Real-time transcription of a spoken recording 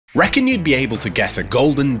Reckon you'd be able to guess a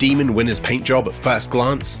Golden Demon winner's paint job at first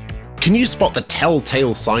glance? Can you spot the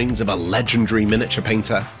telltale signs of a legendary miniature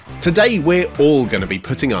painter? Today we're all going to be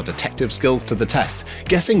putting our detective skills to the test,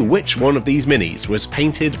 guessing which one of these minis was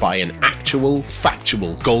painted by an actual,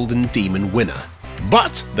 factual Golden Demon winner.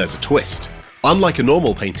 But there's a twist. Unlike a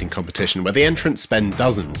normal painting competition where the entrants spend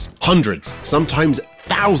dozens, hundreds, sometimes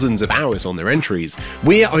thousands of hours on their entries,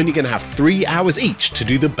 we're only going to have 3 hours each to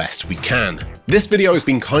do the best we can. This video has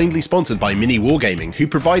been kindly sponsored by Mini Wargaming, who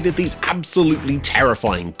provided these absolutely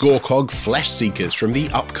terrifying Gorkog flesh seekers from the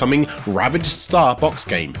upcoming Ravaged Star box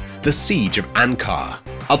game, The Siege of Ankar.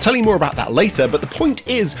 I'll tell you more about that later, but the point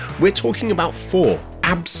is, we're talking about 4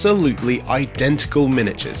 absolutely identical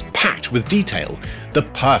miniatures packed with detail, the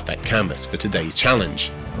perfect canvas for today's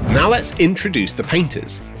challenge. Now let's introduce the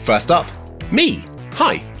painters. First up, me.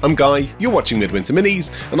 Hi, I'm Guy, you're watching Midwinter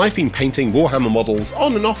Minis, and I've been painting Warhammer models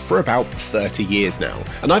on and off for about 30 years now,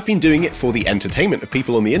 and I've been doing it for the entertainment of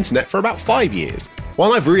people on the internet for about 5 years.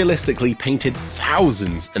 While I've realistically painted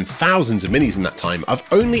thousands and thousands of minis in that time, I've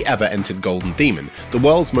only ever entered Golden Demon, the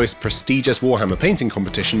world's most prestigious Warhammer painting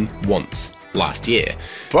competition, once. Last year.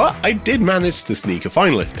 But I did manage to sneak a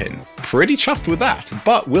finalist pin. Pretty chuffed with that,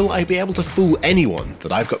 but will I be able to fool anyone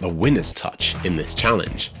that I've got the winner's touch in this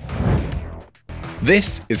challenge?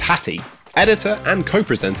 This is Hatty, editor and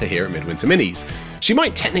co-presenter here at Midwinter Minis. She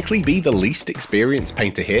might technically be the least experienced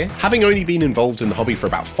painter here, having only been involved in the hobby for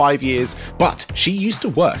about 5 years, but she used to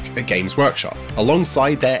work at Games Workshop,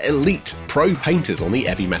 alongside their elite pro painters on the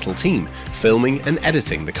Heavy Metal team, filming and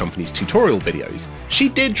editing the company's tutorial videos. She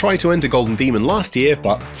did try to enter Golden Demon last year,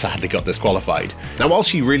 but sadly got disqualified. Now while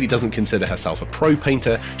she really doesn't consider herself a pro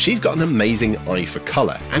painter, she's got an amazing eye for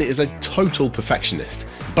colour, and is a total perfectionist.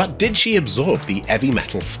 But did she absorb the Heavy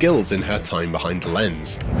Metal skills in her time behind the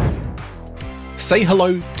lens? Say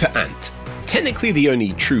hello to Ant. Technically the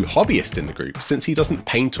only true hobbyist in the group, since he doesn't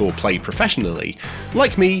paint or play professionally.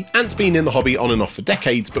 Like me, Ant's been in the hobby on and off for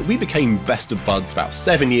decades, but we became best of buds about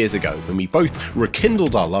 7 years ago when we both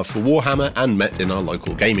rekindled our love for Warhammer and met in our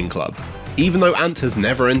local gaming club. Even though Ant has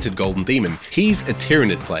never entered Golden Demon, he's a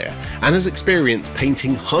Tyranid player and has experienced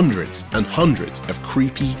painting hundreds and hundreds of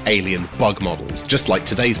creepy alien bug models, just like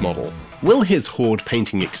today's model. Will his horde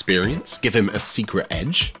painting experience give him a secret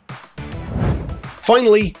edge?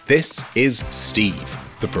 Finally, this is Steve,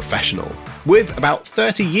 the professional. With about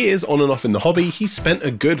 30 years on and off in the hobby, he's spent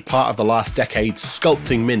a good part of the last decade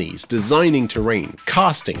sculpting minis, designing terrain,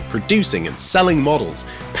 casting, producing and selling models,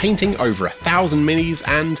 painting over 1,000 minis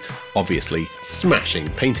and, obviously, smashing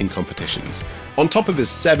painting competitions. On top of his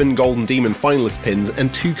 7 Golden Demon finalist pins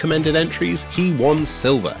and 2 commended entries, he won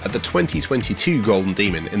silver at the 2022 Golden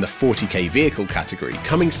Demon in the 40k vehicle category,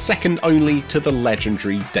 coming second only to the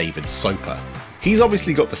legendary David Soper. He's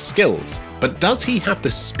obviously got the skills, but does he have the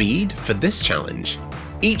speed for this challenge?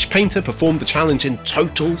 Each painter performed the challenge in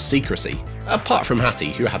total secrecy, apart from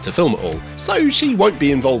Hatty, who had to film it all, so she won't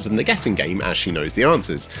be involved in the guessing game as she knows the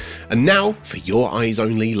answers. And now, for your eyes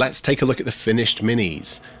only, let's take a look at the finished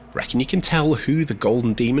minis. Reckon you can tell who the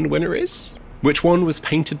Golden Demon winner is? Which one was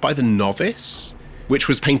painted by the novice? Which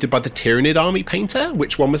was painted by the Tyranid army painter?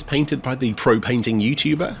 Which one was painted by the pro painting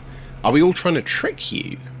YouTuber? Are we all trying to trick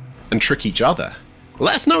you? And trick each other?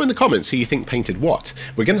 Let us know in the comments who you think painted what.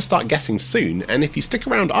 We're going to start guessing soon, and if you stick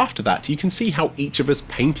around after that, you can see how each of us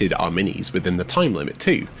painted our minis within the time limit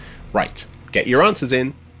too. Right, get your answers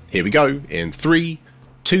in. Here we go, in 3,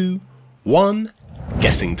 2, 1,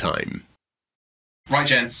 guessing time. Right,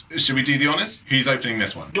 gents, should we do the honours? Who's opening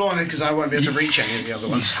this one? Go on then, because I won't be able to reach any of the other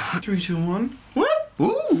ones. 3, 2, 1. What? Ooh.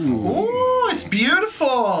 Oh, it's beautiful.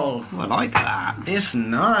 Oh, I like that. It's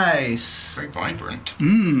nice. Very vibrant.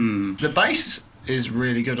 The base is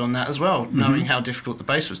really good on that as well, knowing how difficult the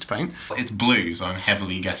base was to paint. It's blue, so I'm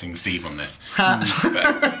heavily guessing Steve on this.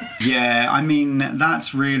 Yeah, I mean,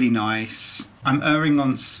 that's really nice. I'm erring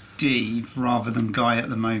on Steve rather than Guy at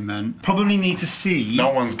the moment. Probably need to see.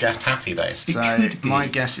 No one's guessed Hatty though. So my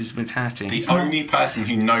guess is with Hatty. The only person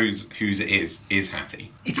who knows whose it is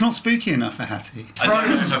Hatty. It's not spooky enough for Hatty. I don't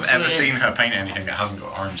know if I've ever seen her paint anything that hasn't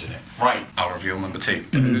got orange in it. Right, I'll reveal number 2.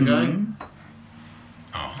 Here we go.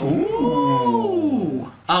 Oh.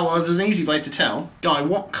 Ooh. Oh, well, there's an easy way to tell. Guy,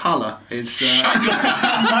 what colour is... Shut your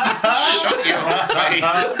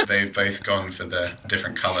face! They've both gone for the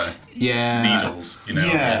different colour needles, you know,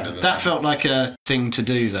 Yeah. at the end of the That felt like a thing to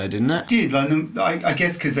do though, didn't it? Did, like, I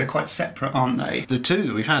guess because they're quite separate, aren't they? The 2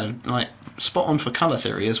 that we've had are like spot on for colour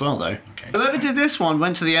theory as well, though. Okay. Whoever did this one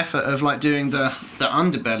went to the effort of like doing the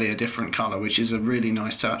underbelly a different colour, which is a really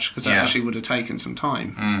nice touch because that actually would have taken some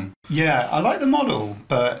time. Yeah, I like the model,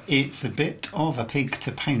 but it's a bit of a pig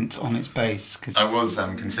to paint on its base. Cause I was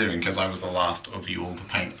considering, because I was the last of you all to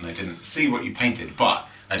paint, and I didn't see what you painted, but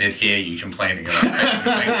I did hear you complaining about painting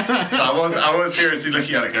the base. So I was seriously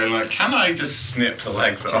looking at it going like, can I just snip the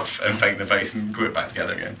legs off and paint the base and glue it back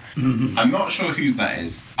together again? I'm not sure whose that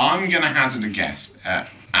is. I'm going to hazard a guess at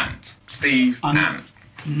Ant. Steve, Ant.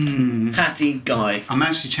 Hatty, Guy. I'm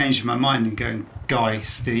actually changing my mind and going Guy,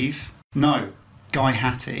 Steve. No, Guy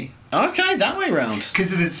Hatty. Okay, that way round.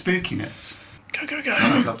 Because of the spookiness. Go.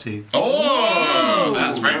 I'd love to. Oh,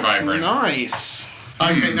 that's very vibrant. Nice.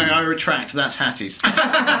 Okay, no, I retract. That's Hatty's.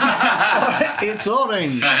 It's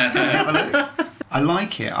orange. I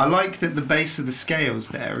like it. I like that the base of the scales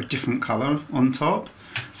there are a different colour on top.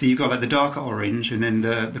 So you've got like the darker orange and then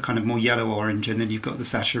the kind of more yellow orange, and then you've got the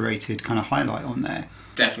saturated kind of highlight on there.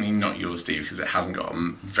 Definitely not yours, Steve, because it hasn't got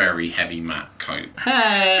a very heavy matte coat.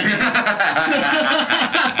 Hey.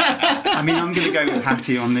 I mean, I'm going to go with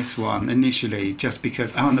Hatty on this one initially, just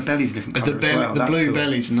because. Oh, and the belly's a different colour as well. The That's blue cool.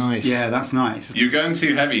 belly's nice. Yeah, that's nice. You're going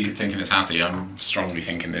too heavy thinking it's Hatty. I'm strongly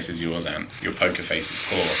thinking this is yours, Ant. Your poker face is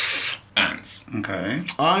poor. Ants. Okay.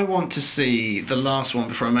 I want to see the last one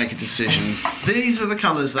before I make a decision. These are the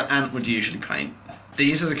colours that Ant would usually paint.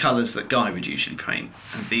 These are the colours that Guy would usually paint.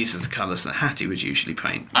 And these are the colours that Hatty would usually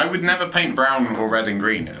paint. I would never paint brown or red and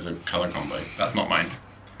green as a colour combo. That's not mine.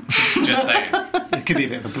 Just saying. It could be a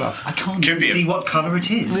bit of a bluff. I can't Could be see what colour it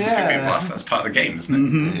is. Could be a bluff. That's part of the game, isn't it?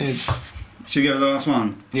 It is. Should we go with the last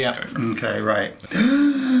one? Yeah. Go for it. Okay, right.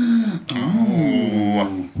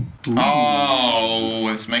 Oh,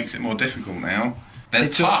 this makes it more difficult now.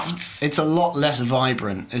 There's tufts. It's a lot less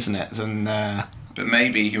vibrant, isn't it, than... But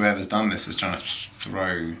maybe whoever's done this is trying to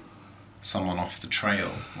throw someone off the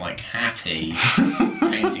trail, like Hatty,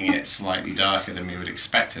 painting it slightly darker than we would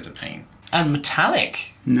expect her to paint. And metallic.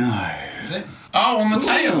 No. Is it? Oh, on the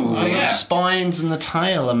tail. Oh, The yeah. spines and the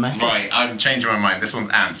tail are metal. Right, I'm changing my mind. This one's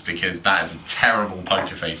Ants because that is a terrible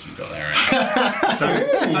poker face you've got there. Ant. So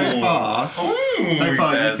far, Ooh, so he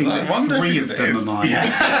far, I says, think I that wonder 3 whose of it them is. are mine.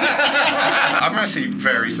 I'm actually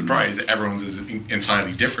very surprised that everyone's is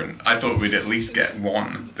entirely different. I thought we'd at least get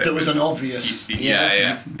one That was an obvious.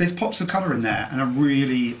 Yeah. There's pops of colour in there, and I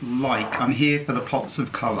really like. I'm here for the pops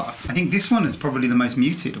of colour. I think this one is probably the most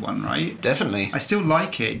muted one, right? Definitely. I still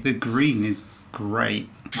like it. The green is great.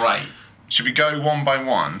 Right. Should we go one by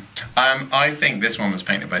one? I think this one was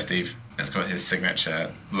painted by Steve. It's got his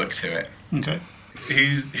signature look to it. Okay.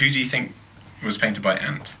 Who do you think was painted by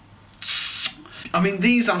Ant? I mean,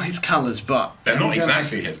 these are his colours, but... They're not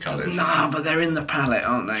exactly his colours. Nah, but they're in the palette,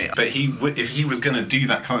 aren't they? But if he was going to do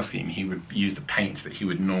that colour scheme, he would use the paints that he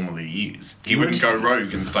would normally use. He wouldn't go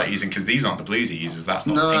rogue and start using, because these aren't the blues he uses, that's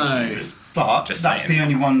not the pink he uses. But Just that's saying. the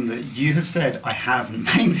only one that you have said I haven't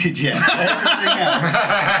painted yet. Everything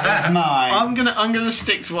else is mine. I'm gonna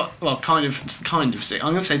stick to what... Well, kind of stick.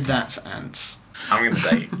 I'm gonna say that's Ants. I'm going to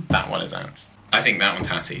say that one is Ant's. I think that one's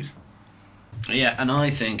Hatty's. Yeah, and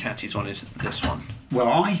I think Hatty's one is this one. Well,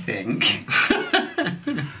 I think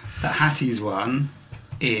that Hatty's one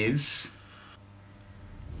is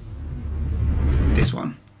this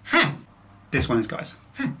one. This one is Guy's.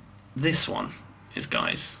 This one is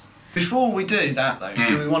Guy's. Before we do that, though,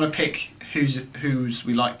 do we want to pick whose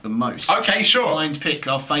we like the most? Okay, sure. Blind pick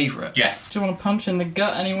our favourite. Yes. Do you want to punch in the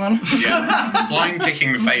gut, anyone? Yeah. Blind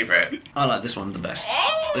picking the favourite. I like this one the best.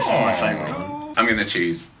 This is my favourite one. I'm going to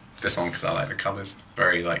choose this one because I like the colours.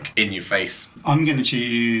 Very, like, in your face. I'm going to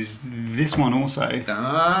choose this one also.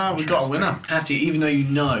 Ah, we got a winner. Hatty, even though you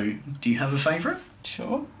know, do you have a favourite?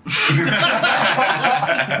 Sure. I'm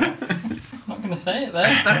not going to say it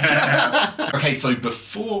though. Okay, so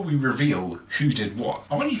before we reveal who did what,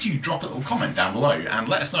 I want you to drop a little comment down below and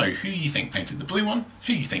let us know who you think painted the blue one,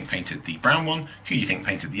 who you think painted the brown one, who you think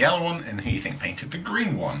painted the yellow one, and who you think painted the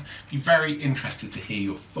green one. Be very interested to hear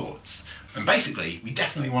your thoughts. And basically, we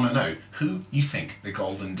definitely want to know who you think the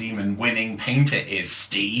Golden Demon winning painter is,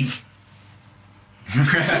 Steve.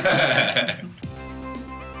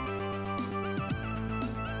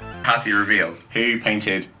 Hatty, reveal who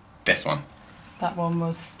painted this one. That one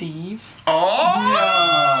was Steve. Oh!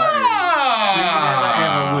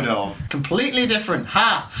 Ever would have. Completely different.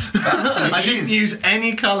 Ha! That's I didn't use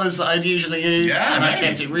any colours that I'd usually use, Yeah, and I I know.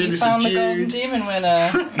 kept it really You found the Golden subdued. Demon winner.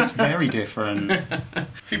 It's very different.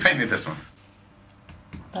 Who painted this one?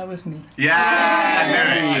 That was me.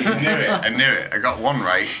 Yeah, I knew it. I got one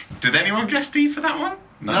right. Did anyone guess Steve for that one?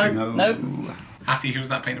 No. No. Nope. Hatty, who was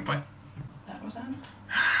that painted by? That was Ant.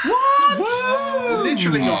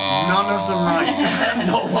 Literally got none of them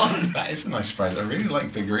Not one. That is a nice surprise. I really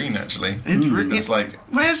like the green, actually. It's like...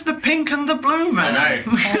 Where's the pink and the blue, man? I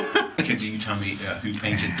know. Could you tell me who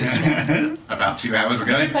painted this one about 2 hours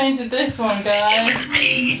ago? Who painted this one, guys? It was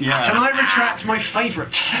me! Yeah. Can I retract my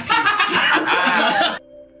favourite?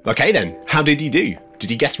 Okay then, how did you do? Did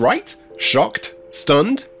you guess right? Shocked?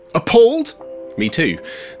 Stunned? Appalled? Me too.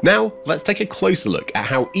 Now, let's take a closer look at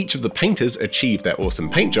how each of the painters achieved their awesome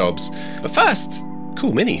paint jobs. But first,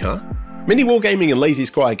 cool mini, huh? Mini Wargaming and Lazy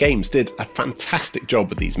Squire Games did a fantastic job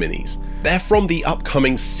with these minis. They're from the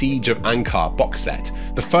upcoming Siege of Ankar box set,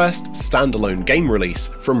 the first standalone game release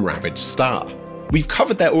from Ravaged Star. We've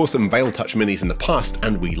covered their awesome Veil Touch minis in the past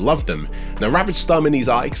and we love them. Now Ravaged Star minis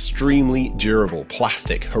are extremely durable,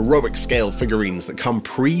 plastic, heroic scale figurines that come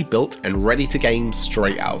pre-built and ready to game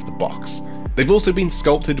straight out of the box. They've also been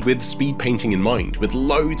sculpted with speed painting in mind, with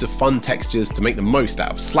loads of fun textures to make the most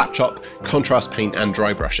out of slap chop, contrast paint and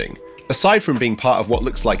dry brushing. Aside from being part of what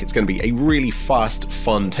looks like it's going to be a really fast,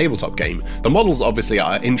 fun tabletop game, the models obviously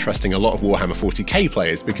are interesting a lot of Warhammer 40k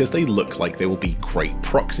players because they look like they will be great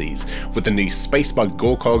proxies, with the new Spacebug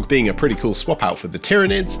Gorkog being a pretty cool swap out for the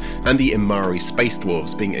Tyranids, and the Imari Space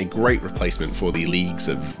Dwarves being a great replacement for the Leagues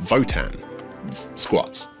of Votan.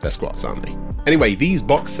 Squats. They're squats, aren't they? Anyway, these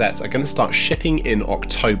box sets are going to start shipping in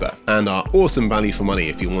October and are awesome value for money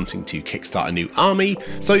if you're wanting to kickstart a new army.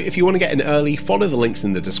 So if you want to get in early, follow the links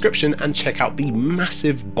in the description and check out the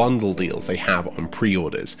massive bundle deals they have on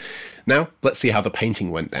pre-orders. Now, let's see how the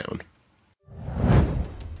painting went down.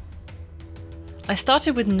 I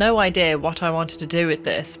started with no idea what I wanted to do with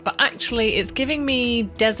this, but actually it's giving me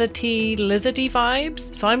deserty, lizardy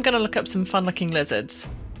vibes, so I'm going to look up some fun looking lizards.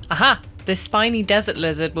 Aha! This spiny desert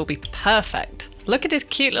lizard will be perfect. Look at his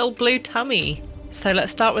cute little blue tummy. So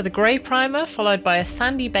let's start with a grey primer followed by a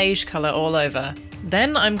sandy beige colour all over.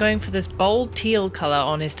 Then I'm going for this bold teal colour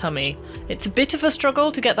on his tummy. It's a bit of a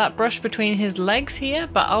struggle to get that brush between his legs here,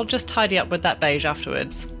 but I'll just tidy up with that beige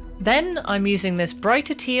afterwards. Then I'm using this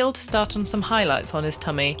brighter teal to start on some highlights on his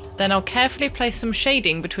tummy. Then I'll carefully place some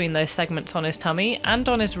shading between those segments on his tummy and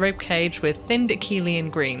on his ribcage with thin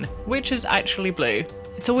Achillean green, which is actually blue.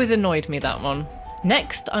 It's always annoyed me, that one.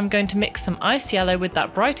 Next, I'm going to mix some ice yellow with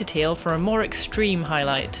that brighter teal for a more extreme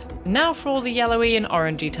highlight. Now for all the yellowy and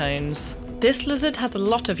orangey tones. This lizard has a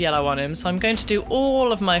lot of yellow on him, so I'm going to do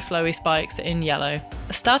all of my flowy spikes in yellow.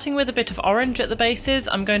 Starting with a bit of orange at the bases,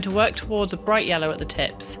 I'm going to work towards a bright yellow at the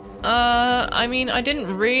tips. I mean, I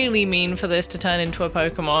didn't really mean for this to turn into a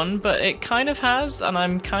Pokemon, but it kind of has, and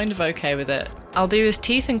I'm kind of okay with it. I'll do his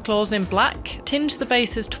teeth and claws in black, tinge the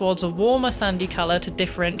bases towards a warmer sandy colour to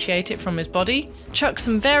differentiate it from his body, chuck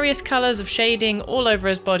some various colours of shading all over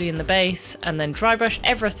his body in the base, and then dry brush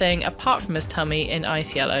everything apart from his tummy in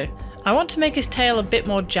ice yellow. I want to make his tail a bit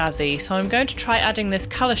more jazzy, so I'm going to try adding this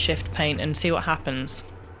colour shift paint and see what happens.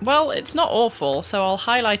 Well, it's not awful, so I'll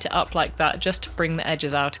highlight it up like that just to bring the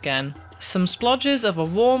edges out again. Some splodges of a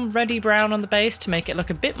warm reddy brown on the base to make it look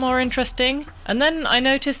a bit more interesting, and then I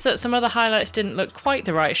noticed that some of the highlights didn't look quite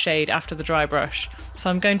the right shade after the dry brush, so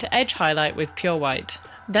I'm going to edge highlight with pure white.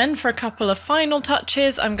 Then for a couple of final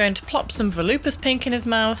touches, I'm going to plop some Volupus pink in his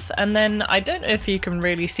mouth, and then, I don't know if you can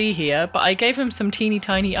really see here, but I gave him some teeny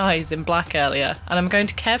tiny eyes in black earlier, and I'm going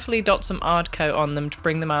to carefully dot some Ard coat on them to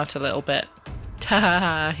bring them out a little bit.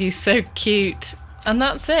 Haha, he's so cute. And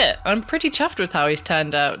that's it. I'm pretty chuffed with how he's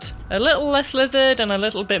turned out. A little less lizard and a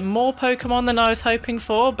little bit more Pokemon than I was hoping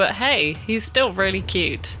for, but hey, he's still really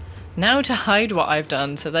cute. Now to hide what I've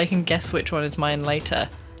done so they can guess which one is mine later.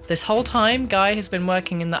 This whole time, Guy has been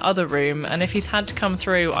working in the other room, and if he's had to come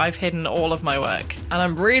through, I've hidden all of my work. And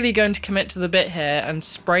I'm really going to commit to the bit here and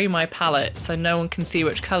spray my palette so no one can see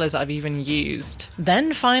which colours I've even used.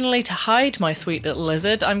 Then finally, to hide my sweet little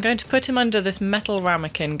lizard, I'm going to put him under this metal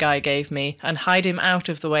ramekin Guy gave me and hide him out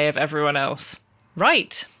of the way of everyone else.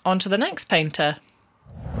 Right, on to the next painter.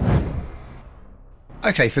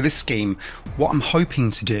 Okay, for this scheme, what I'm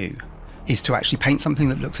hoping to do is to actually paint something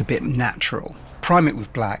that looks a bit natural. Prime it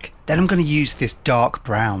with black, then I'm going to use this dark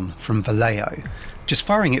brown from Vallejo, just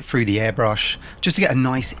firing it through the airbrush just to get a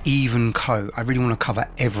nice even coat. I really want to cover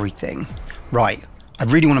everything. Right, I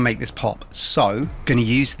really want to make this pop, so I'm going to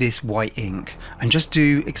use this white ink and just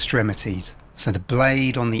do extremities. So the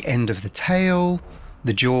blade on the end of the tail,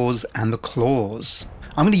 the jaws and the claws.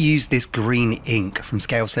 I'm going to use this green ink from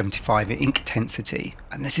scale 75 ink intensity,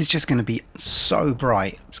 and this is just going to be so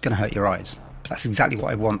bright it's going to hurt your eyes. But that's exactly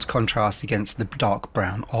what I want to contrast against the dark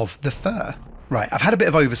brown of the fur. Right, I've had a bit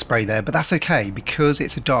of overspray there, but that's okay because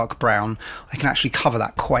it's a dark brown. I can actually cover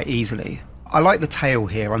that quite easily. I like the tail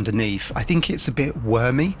here underneath. I think it's a bit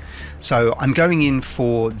wormy, so I'm going in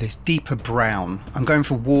for this deeper brown. I'm going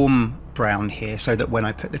for warm brown here so that when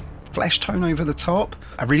I put the flesh tone over the top,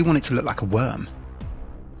 I really want it to look like a worm.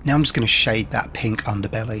 Now I'm just going to shade that pink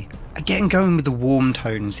underbelly. Again, going with the warm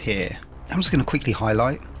tones here. I'm just going to quickly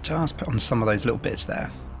highlight, just put on some of those little bits there.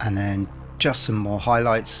 And then just some more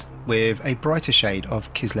highlights with a brighter shade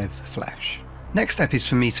of Kislev flesh. Next step is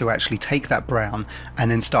for me to actually take that brown and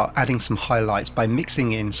then start adding some highlights by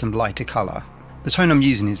mixing in some lighter colour. The tone I'm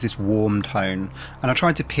using is this warm tone, and I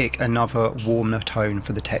tried to pick another warmer tone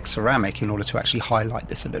for the text ceramic in order to actually highlight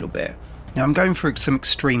this a little bit. Now I'm going for some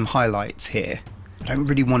extreme highlights here. I don't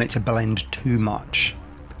really want it to blend too much.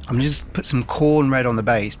 I'm going to just put some corn red on the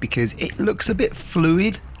base because it looks a bit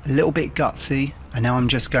fluid, a little bit gutsy, and now I'm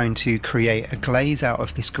just going to create a glaze out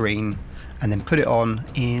of this green and then put it on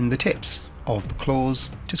in the tips of the claws,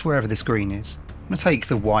 just wherever this green is. I'm going to take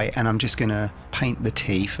the white and I'm just going to paint the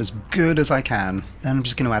teeth as good as I can. Then I'm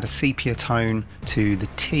just going to add a sepia tone to the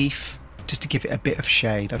teeth just to give it a bit of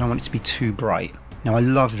shade. I don't want it to be too bright. Now I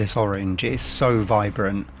love this orange, it is so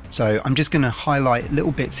vibrant. So I'm just going to highlight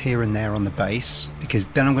little bits here and there on the base, because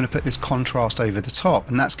then I'm going to put this contrast over the top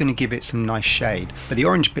and that's going to give it some nice shade. But the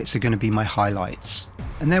orange bits are going to be my highlights.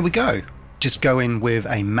 And there we go. Just go in with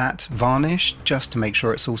a matte varnish just to make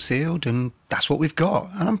sure it's all sealed, and that's what we've got.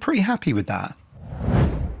 And I'm pretty happy with that.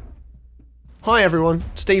 Hi everyone,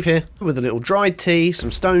 Steve here. With a little dried tea,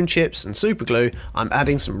 some stone chips and super glue, I'm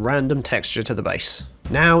adding some random texture to the base.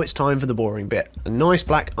 Now it's time for the boring bit, a nice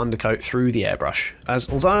black undercoat through the airbrush. As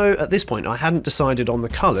although at this point I hadn't decided on the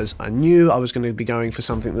colours, I knew I was going to be going for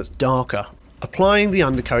something that's darker. Applying the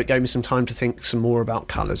undercoat gave me some time to think some more about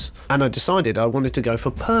colours, and I decided I wanted to go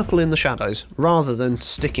for purple in the shadows rather than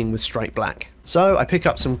sticking with straight black. So I pick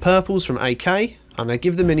up some purples from AK and I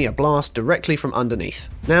give the Mini a blast directly from underneath.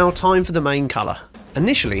 Now time for the main colour.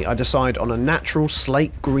 Initially I decide on a natural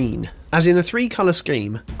slate green. As in a 3-colour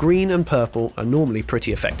scheme, green and purple are normally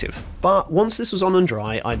pretty effective. But once this was on and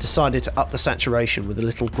dry, I decided to up the saturation with a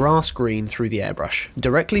little grass green through the airbrush,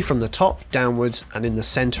 directly from the top downwards and in the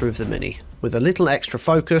centre of the Mini, with a little extra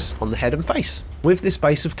focus on the head and face. With this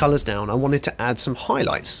base of colours down, I wanted to add some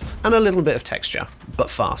highlights and a little bit of texture, but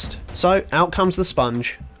fast. So out comes the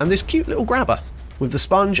sponge and this cute little grabber. With the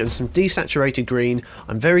sponge and some desaturated green,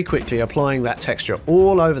 I'm very quickly applying that texture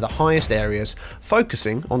all over the highest areas,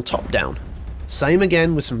 focusing on top down. Same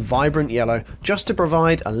again with some vibrant yellow, just to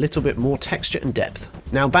provide a little bit more texture and depth.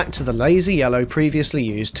 Now back to the lazy yellow previously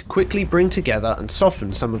used to quickly bring together and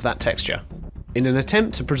soften some of that texture. In an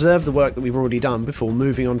attempt to preserve the work that we've already done before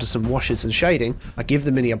moving on to some washes and shading, I give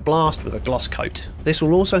the Mini a blast with a gloss coat. This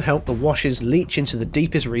will also help the washes leach into the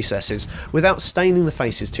deepest recesses without staining the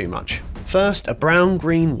faces too much. First, a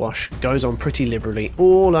brown-green wash goes on pretty liberally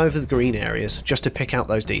all over the green areas just to pick out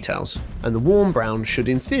those details, and the warm brown should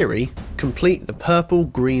in theory complete the purple,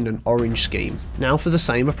 green and orange scheme. Now for the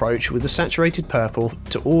same approach with the saturated purple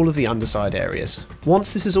to all of the underside areas.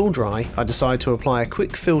 Once this is all dry, I decide to apply a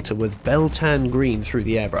quick filter with Bell Tan green through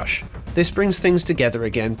the airbrush. This brings things together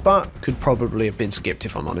again, but could probably have been skipped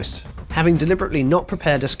if I'm honest. Having deliberately not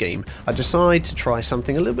prepared a scheme, I decide to try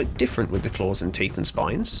something a little bit different with the claws and teeth and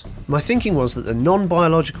spines. My thinking was that the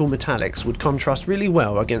non-biological metallics would contrast really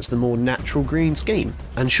well against the more natural green scheme,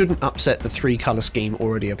 and shouldn't upset the 3-colour scheme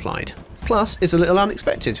already applied. Plus, it's a little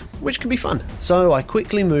unexpected, which can be fun. So I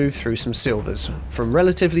quickly move through some silvers, from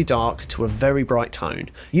relatively dark to a very bright tone,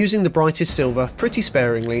 using the brightest silver pretty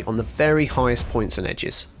sparingly on the very highest points and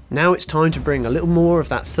edges. Now it's time to bring a little more of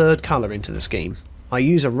that 3rd colour into the scheme. I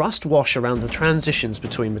use a rust wash around the transitions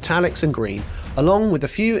between metallics and green, along with a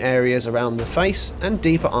few areas around the face and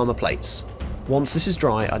deeper armour plates. Once this is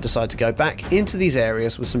dry, I decide to go back into these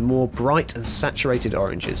areas with some more bright and saturated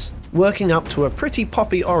oranges, working up to a pretty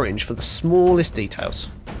poppy orange for the smallest details.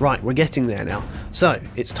 Right, we're getting there now. So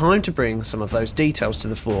it's time to bring some of those details to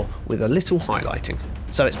the fore with a little highlighting.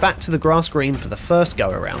 So it's back to the grass green for the first go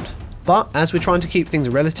around. But as we're trying to keep things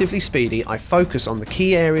relatively speedy, I focus on the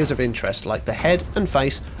key areas of interest like the head and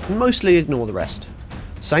face and mostly ignore the rest.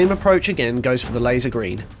 Same approach again goes for the laser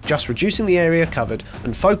green, just reducing the area covered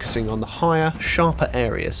and focusing on the higher, sharper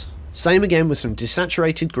areas. Same again with some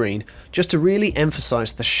desaturated green, just to really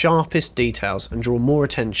emphasise the sharpest details and draw more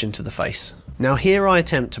attention to the face. Now here I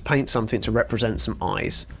attempt to paint something to represent some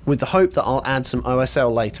eyes, with the hope that I'll add some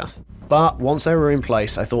OSL later. But once they were in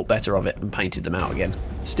place, I thought better of it and painted them out again.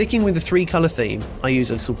 Sticking with the 3-colour theme, I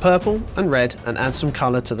use a little purple and red and add some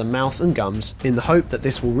colour to the mouth and gums in the hope that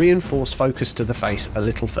this will reinforce focus to the face a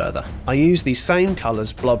little further. I use these same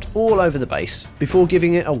colours blobbed all over the base before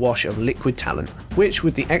giving it a wash of liquid talent. which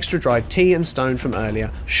with the extra dried tea and stone from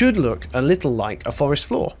earlier should look a little like a forest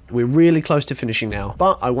floor. We're really close to finishing now,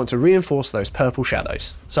 but I want to reinforce those purple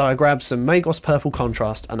shadows. So I grab some Magos Purple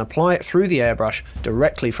Contrast and apply it through the airbrush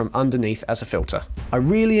directly from underneath as a filter. I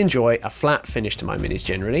really enjoy a flat finish to my minis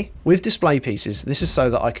generally. With display pieces, this is so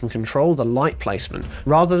that I can control the light placement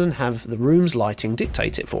rather than have the room's lighting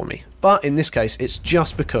dictate it for me. But in this case, it's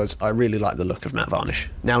just because I really like the look of matte varnish.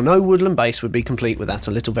 Now, no woodland base would be complete without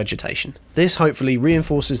a little vegetation. This hopefully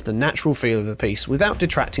reinforces the natural feel of the piece without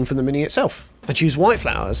detracting from the mini itself. I choose white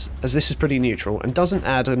flowers as this is pretty neutral and doesn't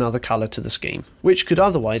add another colour to the scheme, which could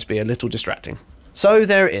otherwise be a little distracting. So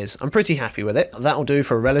there it is, I'm pretty happy with it. That'll do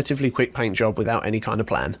for a relatively quick paint job without any kind of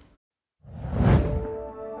plan.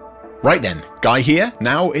 Right then, Guy here,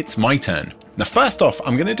 now it's my turn. Now first off,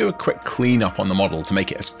 I'm going to do a quick clean up on the model to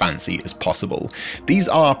make it as fancy as possible. These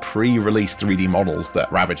are pre-release 3D models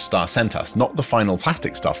that Ravage Star sent us, not the final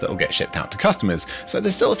plastic stuff that will get shipped out to customers, so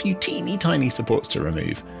there's still a few teeny tiny supports to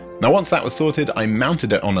remove. Now once that was sorted, I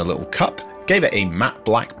mounted it on a little cup, gave it a matte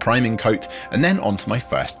black priming coat, and then onto my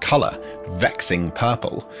first colour, Vexing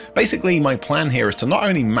Purple. Basically, my plan here is to not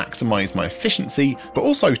only maximise my efficiency, but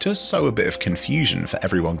also to sow a bit of confusion for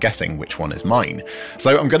everyone guessing which one is mine.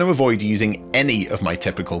 So I'm going to avoid using any of my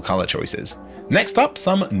typical colour choices. Next up,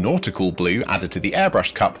 some nautical blue added to the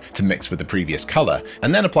airbrush cup to mix with the previous colour,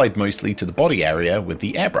 and then applied mostly to the body area with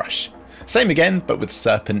the airbrush. Same again, but with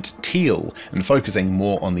Serpent Teal, and focusing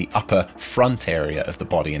more on the upper front area of the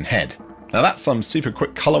body and head. Now that's some super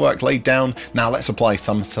quick colour work laid down. Now let's apply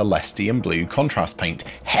some Celestian Blue contrast paint,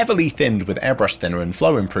 heavily thinned with airbrush thinner and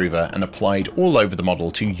flow improver and applied all over the model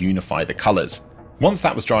to unify the colours. Once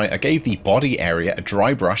that was dry, I gave the body area a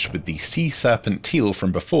dry brush with the Sea Serpent Teal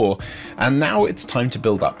from before, and now it's time to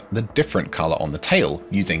build up the different colour on the tail,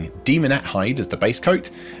 using Demonette Hide as the base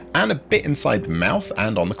coat, and a bit inside the mouth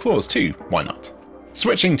and on the claws too, why not?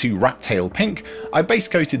 Switching to Rat Tail Pink, I base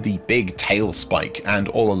coated the big tail spike and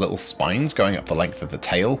all the little spines going up the length of the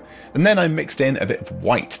tail, and then I mixed in a bit of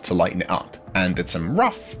white to lighten it up, and did some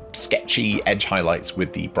rough, sketchy edge highlights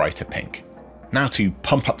with the brighter pink. Now to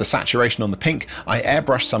pump up the saturation on the pink, I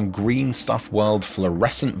airbrushed some Green Stuff World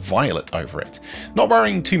Fluorescent Violet over it, not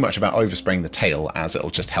worrying too much about overspraying the tail as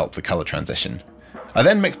it'll just help the colour transition. I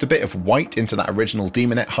then mixed a bit of white into that original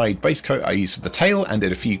Demonette Hide base coat I used for the tail and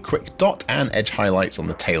did a few quick dot and edge highlights on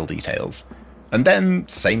the tail details. And then,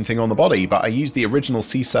 same thing on the body, but I used the original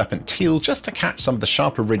Sea Serpent Teal just to catch some of the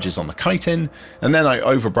sharper ridges on the chitin, and then I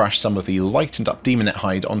overbrushed some of the lightened up Demonette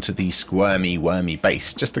Hide onto the squirmy, wormy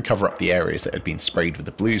base just to cover up the areas that had been sprayed with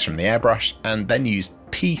the blues from the airbrush, and then used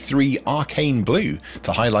P3 Arcane Blue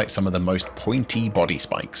to highlight some of the most pointy body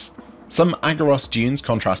spikes. Some Agaros Dunes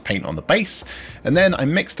contrast paint on the base, and then I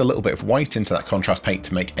mixed a little bit of white into that contrast paint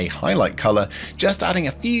to make a highlight colour, just adding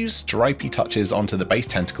a few stripy touches onto the base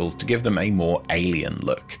tentacles to give them a more alien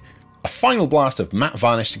look. A final blast of matte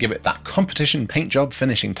varnish to give it that competition paint job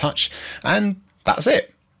finishing touch, and that's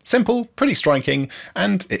it. Simple, pretty striking,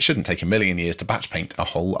 and it shouldn't take a million years to batch paint a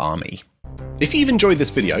whole army. If you've enjoyed this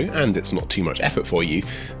video, and it's not too much effort for you,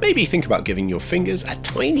 maybe think about giving your fingers a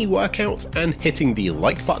tiny workout and hitting the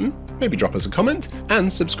like button, maybe drop us a comment,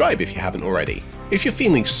 and subscribe if you haven't already. If you're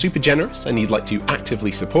feeling super generous and you'd like to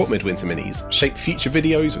actively support Midwinter Minis, shape future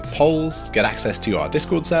videos with polls, get access to our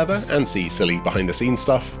Discord server, and see silly behind the scenes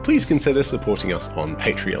stuff, please consider supporting us on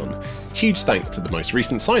Patreon. Huge thanks to the most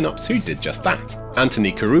recent sign-ups who did just that.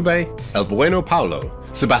 Anthony Carube, El Bueno Paulo,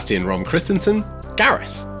 Sebastian Rom Christensen,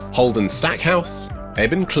 Gareth, Holden Stackhouse,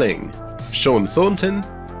 Eben Kling, Sean Thornton,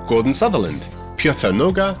 Gordon Sutherland, Piotr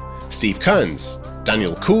Noga, Steve Kearns,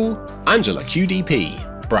 Daniel Cool, Angela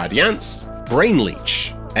QDP, Brad Yance,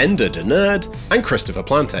 Brainleech, Ender the Nerd, and Christopher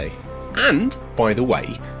Plante. And, by the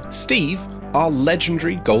way, Steve, our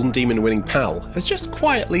legendary Golden Demon winning pal, has just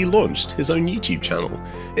quietly launched his own YouTube channel.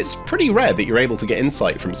 It's pretty rare that you're able to get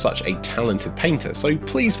insight from such a talented painter, so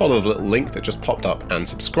please follow the little link that just popped up and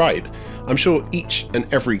subscribe. I'm sure each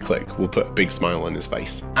and every click will put a big smile on his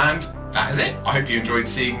face. And that is it. I hope you enjoyed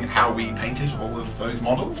seeing how we painted all of those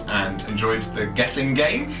models and enjoyed the guessing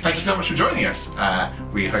game. Thank you so much for joining us.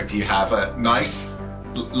 We hope you have a nice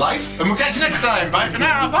life, and we'll catch you next time. Bye for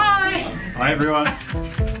now. Bye. Bye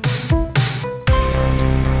everyone.